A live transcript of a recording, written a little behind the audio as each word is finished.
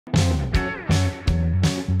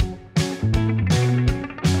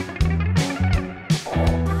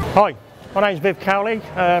Hi, my name's Viv Cowley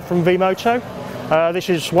from V-Moto. This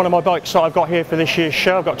is one of my bikes that I've got here for this year's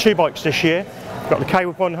show. I've got two bikes this year. I've got the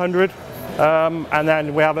K100 and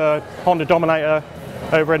then we have a Honda Dominator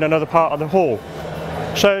over in another part of the hall.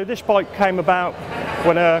 So this bike came about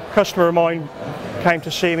when a customer of mine came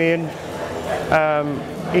to see me, and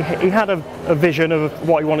he had a vision of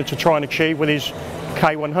what he wanted to try and achieve with his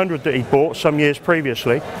K100 that he bought some years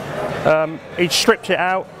previously. He'd stripped it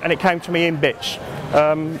out and it came to me in bits.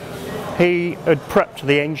 He had prepped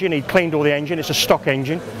the engine, he'd cleaned all the engine, it's a stock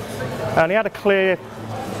engine, and he had a clear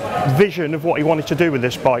vision of what he wanted to do with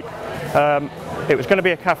this bike. It was going to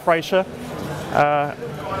be a calf racer,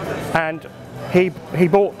 and he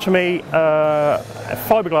bought to me a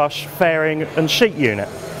fiberglass fairing and seat unit.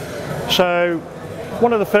 So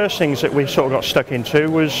one of the first things that we sort of got stuck into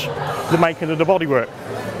was the making of the bodywork.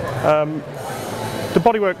 The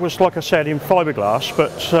bodywork was, like I said, in fiberglass,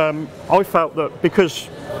 but I felt that because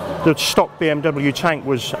the stock BMW tank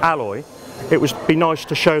was alloy, it would be nice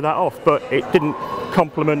to show that off, but it didn't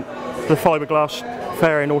complement the fiberglass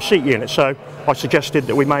fairing or seat unit. So I suggested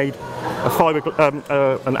that we made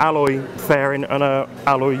an alloy fairing and an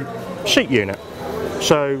alloy seat unit.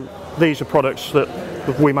 So these are products that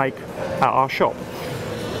we make at our shop.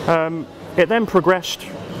 It then progressed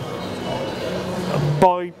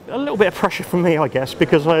by a little bit of pressure from me, I guess,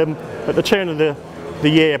 because at the turn of the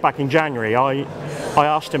year back in January, I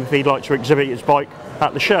asked him if he'd like to exhibit his bike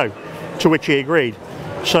at the show, to which he agreed.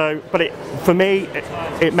 So, but for me,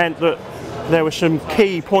 it meant that there were some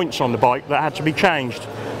key points on the bike that had to be changed.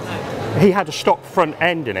 He had a stock front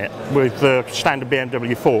end in it with the standard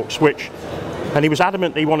BMW forks, and he was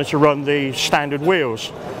adamant that he wanted to run the standard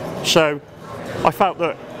wheels. So I felt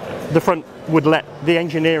that the front would let the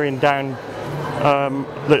engineering down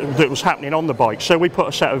that was happening on the bike. So we put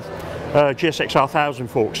a set of GSX-R 1000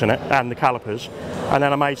 forks in it and the calipers, and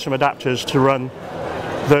then I made some adapters to run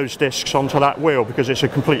those discs onto that wheel because it's a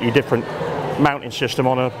completely different mounting system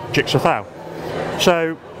on a jigsaw thou.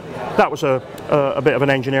 So that was a bit of an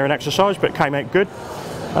engineering exercise, but it came out good.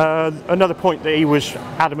 Another point that he was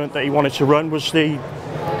adamant that he wanted to run was the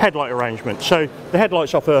headlight arrangement. So the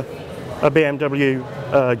headlights off a BMW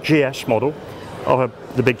GS model of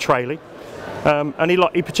the big trailer. And he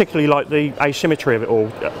particularly liked the asymmetry of it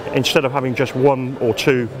all. Instead of having just one or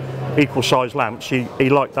two equal size lamps, he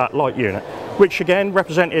liked that light unit, which again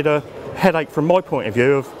represented a headache from my point of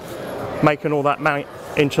view of making all that mount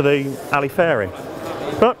into the alley fairing.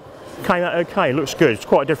 But came out okay, looks good, it's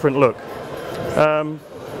quite a different look.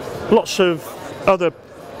 Lots of other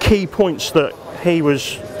key points that he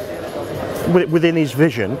was within his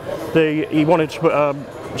vision. He wanted to put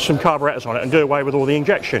some carburetors on it and do away with all the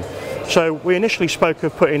injection. So we initially spoke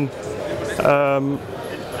of putting 4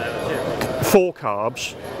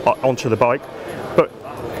 carbs onto the bike, but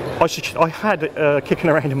I had kicking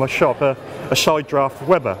around in my shop a side draft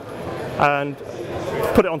Weber and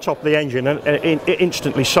put it on top of the engine, and it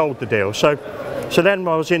instantly sold the deal. So then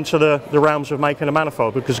I was into the realms of making a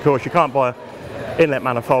manifold, because of course you can't buy an inlet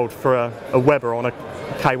manifold for a Weber on a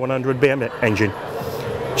K100 BM engine.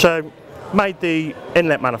 So made the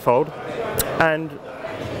inlet manifold, and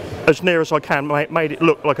as near as I can made it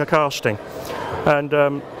look like a casting, and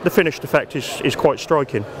the finished effect is quite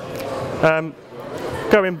striking.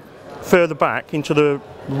 Going further back into the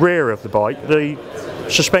rear of the bike, the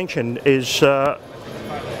suspension is a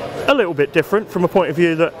little bit different from a point of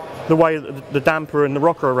view that the way that the damper and the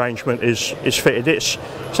rocker arrangement is fitted. It's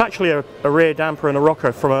actually a rear damper and a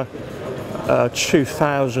rocker from a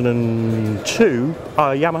 2002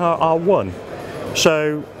 Yamaha R1.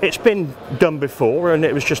 So it's been done before, and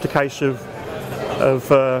it was just a case of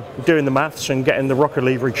doing the maths and getting the rocker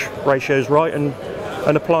leverage ratios right and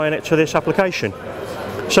applying it to this application.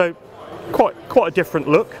 So quite a different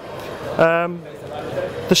look.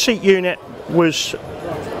 The seat unit was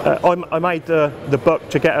I made the buck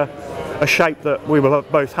to get a shape that we were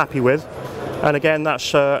both happy with, and again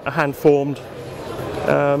that's a hand formed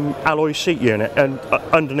alloy seat unit, and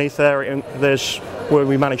underneath there's where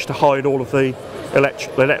we managed to hide all of the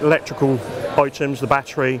electrical items, the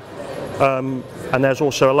battery, and there's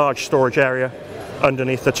also a large storage area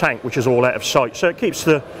underneath the tank, which is all out of sight. So it keeps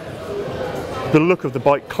the look of the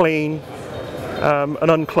bike clean and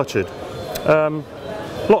uncluttered.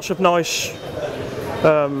 Lots of nice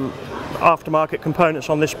aftermarket components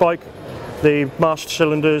on this bike. The master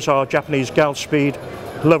cylinders are Japanese Gal Speed,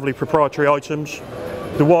 lovely proprietary items.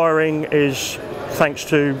 The wiring is thanks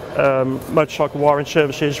to Motorcycle Wiring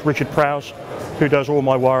Services, Richard Prowse, who does all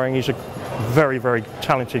my wiring. He's a very, very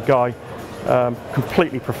talented guy,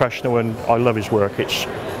 completely professional, and I love his work. He's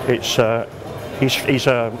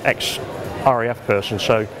an ex-RAF person,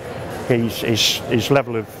 so his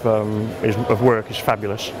level of work is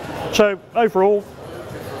fabulous. So overall,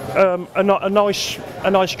 a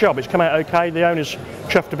nice job. It's come out okay. The owner's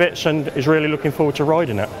chuffed to bits and is really looking forward to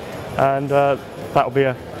riding it. And that'll be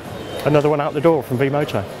another one out the door from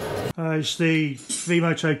V-Moto. It's the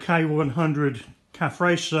V-Moto K100 calf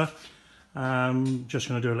racer. Just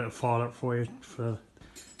going to do a little file up for you for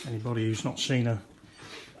anybody who's not seen a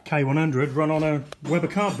K100 run on a Weber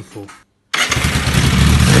card before.